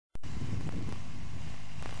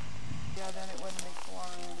then it wouldn't be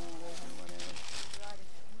flying or whatever.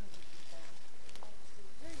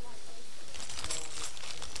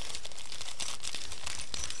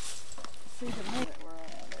 See the minute we're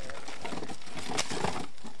out there.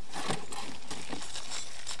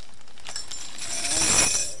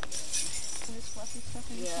 This fluffy stuff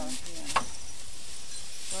in yeah.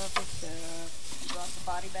 Fluffy stuff. You brought the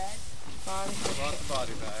body bag? Brought the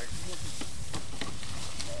body bag.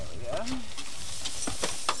 There we go. Yeah,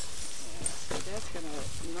 so that's got a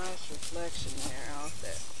nice reflection there off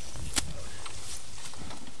that.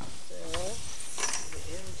 So, the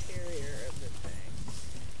interior of the thing.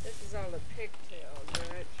 This is all the pigtails,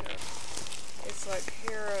 right? So it's like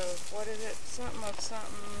hair of, what is it? Something of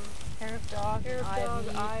something. Hair of dog,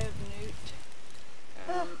 Eye of newt.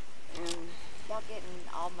 And y'all getting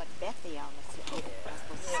all Macbethy on us.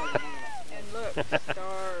 yeah. And look,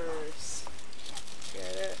 stars.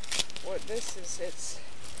 Get it? What this is, it's,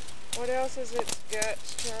 what else is its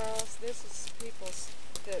guts, Charles? This is people's,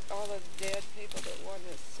 that all the dead people that won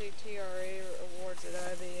the CTRA awards at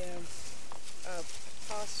IBM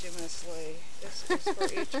posthumously. This is for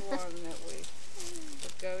each one that we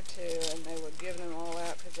would go to, and they would give them all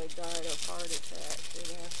out because they died of heart attacks, you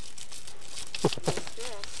know.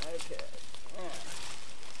 Okay.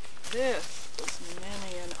 Yeah. This is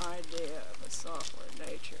many an idea of a software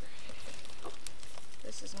nature.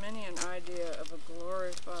 This is many an idea of a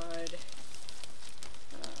glorified,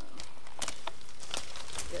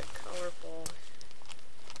 yet colorful,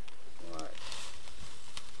 what?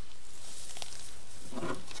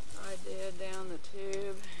 Idea down the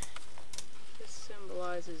tube. This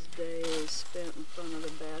symbolizes days spent in front of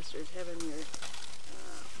the bastards, having your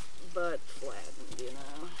butt flattened, you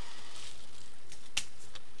know,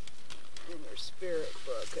 and your spirit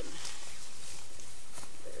broken.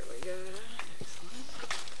 There we go. Excellent.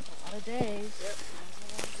 A lot of days. Yep.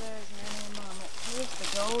 There's many moments. Here's the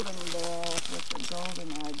golden bell with the golden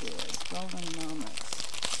ideas, golden moments.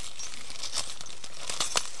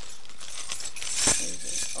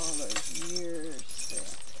 These are all those years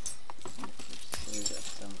in pursuit of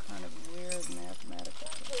some kind of weird mathematical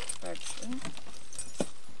perfection.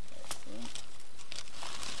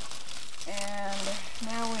 And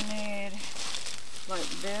now we need like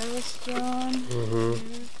this, John.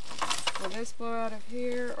 Will this blow out of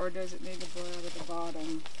here, or does it need to blow out of the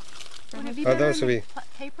bottom? Would it be Oh, better those in would the be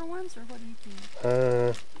paper ones, or what do you think?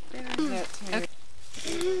 Better that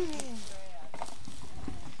too.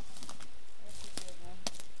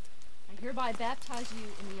 I hereby baptize you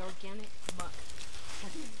in the organic muck.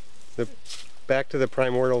 back to the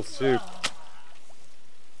primordial soup.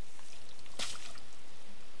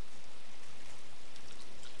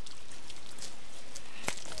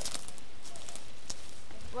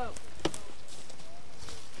 Whoa.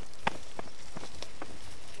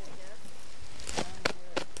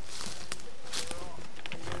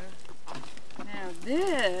 Now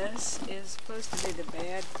this is supposed to be the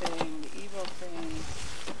bad thing, the evil thing.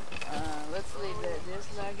 Let's leave that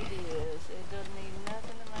just like it is. It doesn't need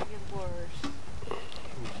nothing to make it worse.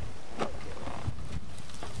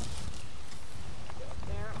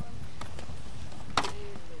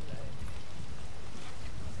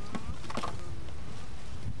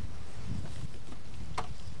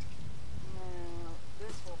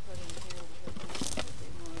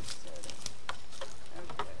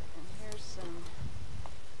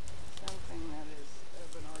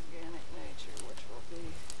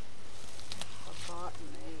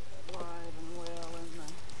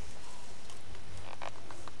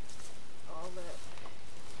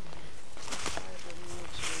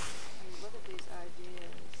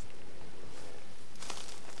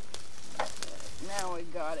 Now we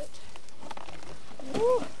got it.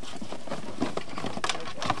 Woo.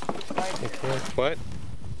 Okay. What?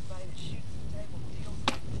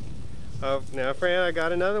 Oh, now Fran, I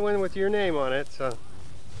got another one with your name on it, so.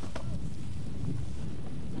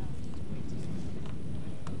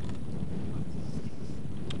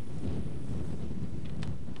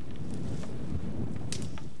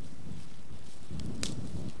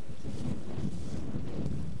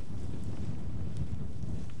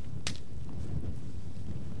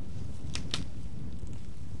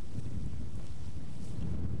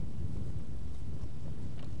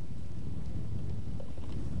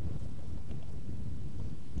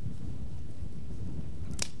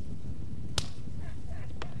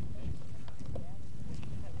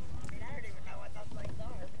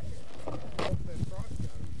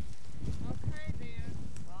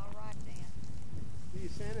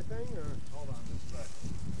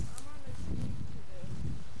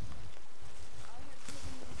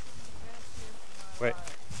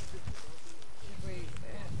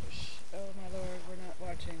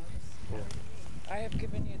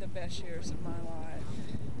 last years of my life.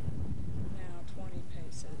 Now 20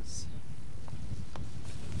 paces.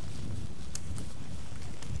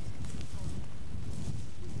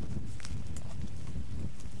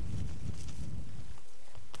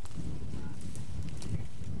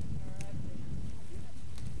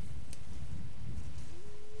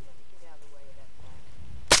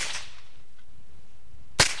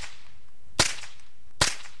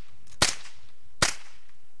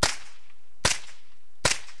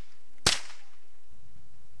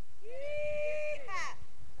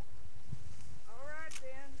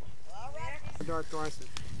 Dark glasses.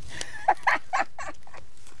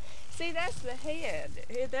 See, that's the head.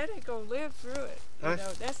 That ain't gonna live through it. You Huh?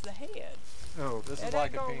 know, that's the head. Oh, This That is ain't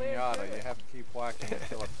like a gonna live piñata. through You it. have to keep whacking it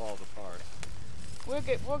until it falls apart. We'll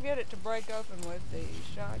get it to break open with the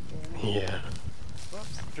shotgun. yeah.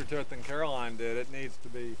 Whoops. After to it than Caroline did, it needs to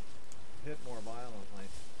be hit more violently.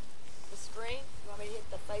 The screen? You want me to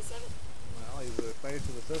hit the face of it? Well, he's the face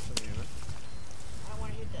of the system unit. I don't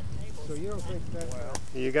want to hit that table. So you don't think that? Well,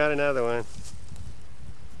 You got another one.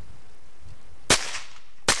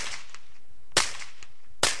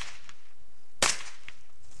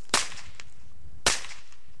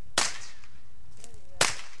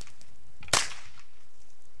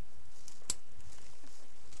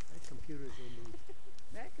 That computer's gonna be.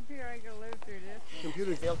 That computer ain't gonna live through this.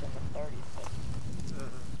 Computer's Built in the 30s, but,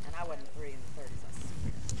 and I wasn't 3 in the 30s, I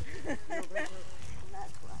swear.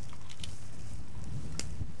 That's right.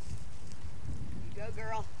 You go,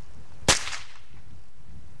 girl.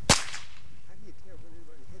 How do you tell when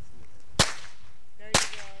anybody hits me? There you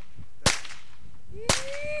go.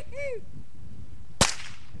 Yee-hoo!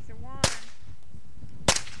 It's a one.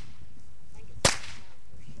 I think it's time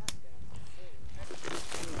for a shotgun.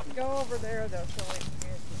 Go over there though, so we